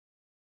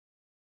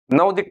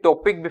Now the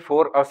topic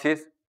before us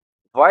is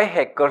why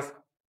hackers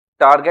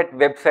target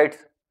websites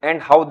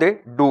and how they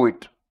do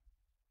it.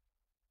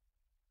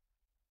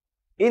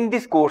 In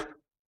this course,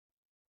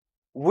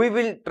 we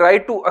will try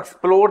to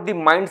explore the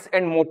minds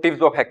and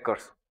motives of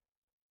hackers.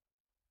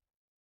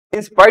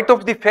 In spite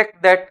of the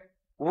fact that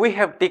we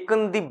have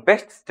taken the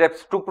best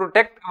steps to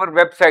protect our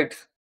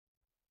websites,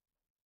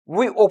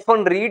 we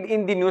often read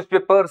in the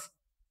newspapers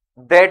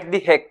that the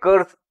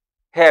hackers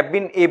have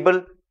been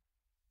able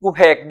to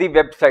hack the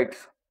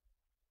websites,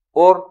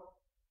 or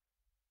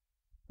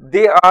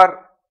they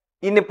are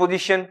in a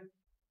position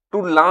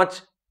to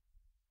launch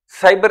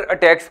cyber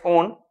attacks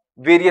on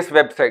various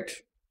websites.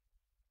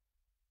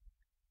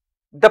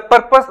 The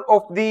purpose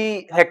of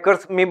the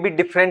hackers may be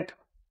different.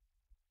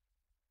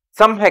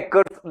 Some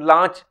hackers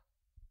launch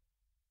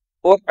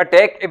or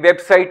attack a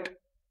website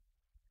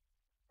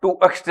to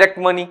extract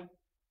money,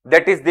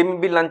 that is, they may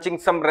be launching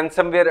some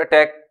ransomware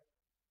attack,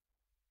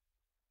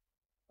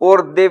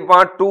 or they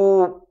want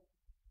to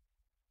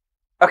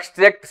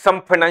extract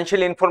some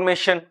financial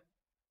information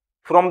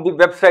from the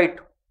website,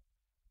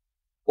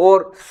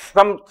 or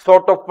some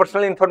sort of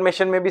personal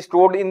information may be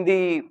stored in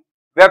the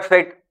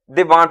website.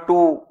 They want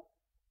to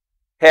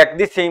hack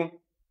the same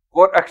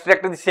or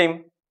extract the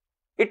same.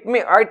 It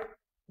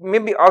may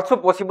be also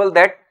possible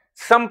that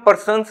some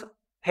persons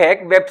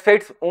hack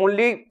websites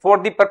only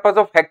for the purpose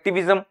of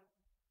hacktivism.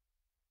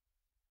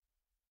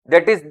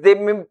 That is, they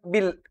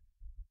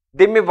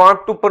may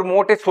want to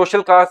promote a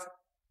social cause.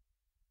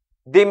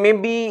 They may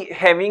be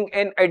having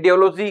an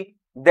ideology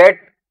that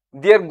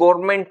their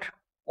government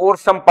or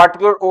some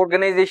particular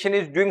organization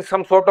is doing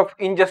some sort of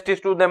injustice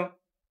to them.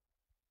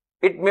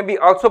 It may be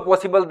also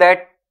possible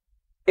that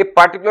a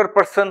particular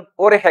person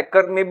or a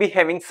hacker may be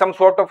having some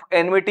sort of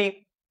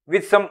enmity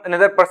with some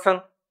another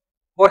person,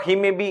 or he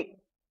may be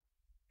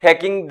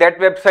hacking that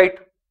website.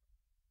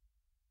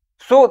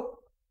 So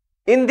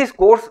in this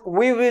course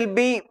we will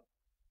be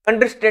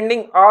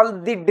understanding all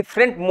the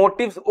different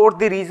motives or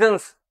the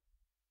reasons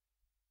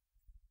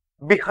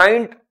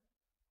behind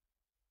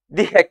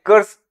the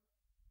hackers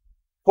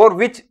for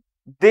which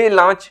they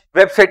launch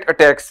website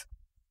attacks.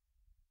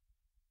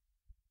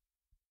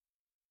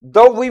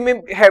 Though we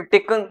may have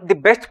taken the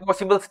best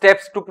possible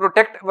steps to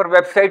protect our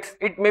websites,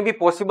 it may be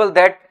possible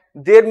that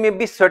there may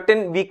be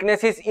certain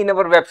weaknesses in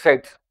our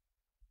websites.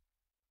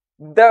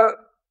 The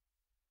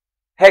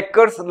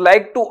hackers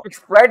like to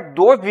exploit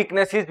those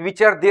weaknesses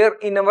which are there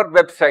in our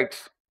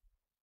websites.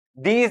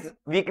 These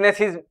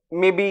weaknesses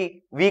may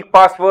be weak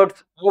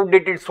passwords,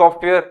 outdated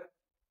software,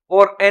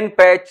 or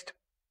unpatched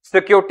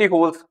security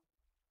holes.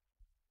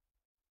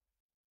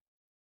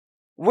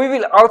 We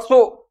will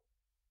also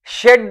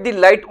shed the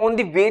light on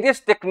the various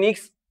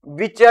techniques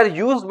which are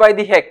used by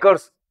the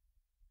hackers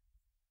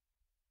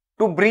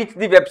to breach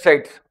the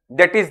websites.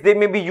 That is, they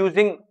may be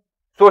using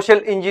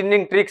social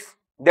engineering tricks.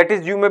 That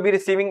is, you may be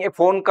receiving a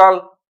phone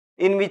call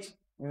in which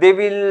they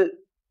will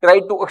try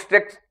to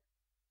extract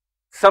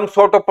some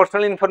sort of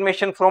personal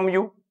information from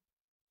you.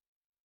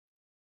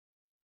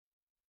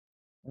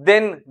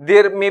 Then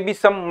there may be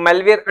some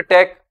malware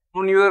attack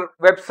on your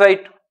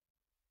website.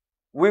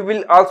 We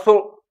will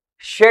also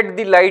shed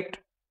the light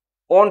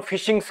on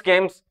phishing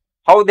scams,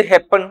 how they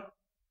happen,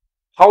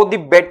 how the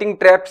betting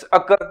traps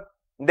occur.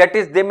 That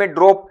is, they may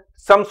drop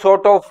some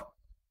sort of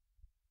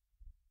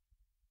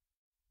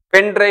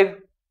pen drive,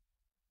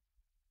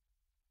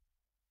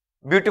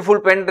 beautiful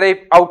pen drive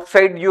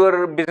outside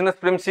your business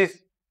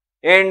premises,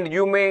 and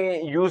you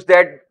may use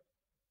that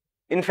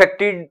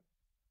infected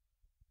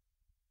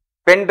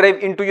pen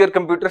drive into your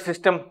computer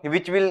system,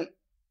 which will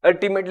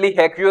ultimately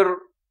hack your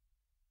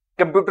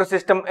computer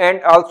system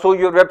and also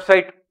your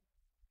website.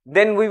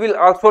 Then we will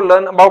also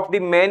learn about the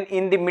man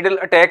in the middle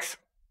attacks.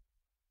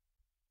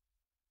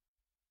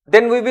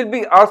 Then we will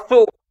be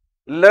also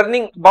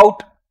learning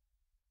about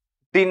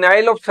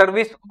denial of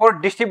service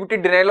or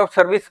distributed denial of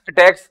service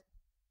attacks,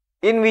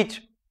 in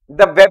which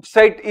the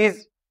website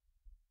is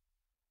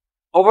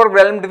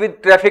overwhelmed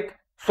with traffic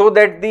so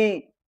that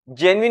the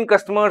genuine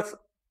customers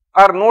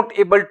are not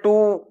able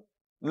to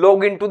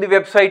log into the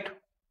website.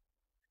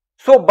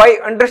 So by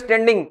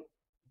understanding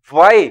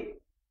why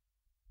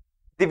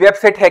the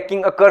website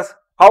hacking occurs,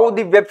 how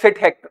the website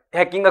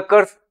hacking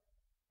occurs,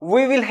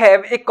 we will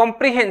have a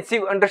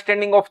comprehensive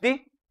understanding of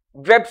the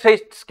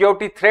website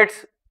security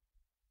threats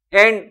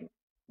and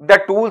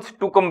the tools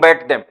to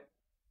combat them.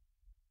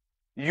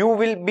 You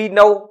will be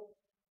now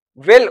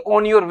well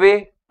on your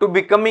way to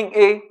becoming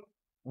a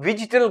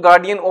digital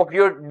guardian of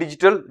your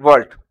digital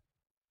world.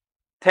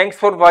 Thanks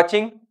for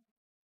watching.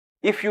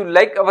 If you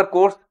like our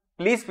course,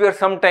 please spare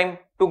some time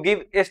to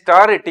give a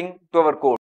star rating to our course.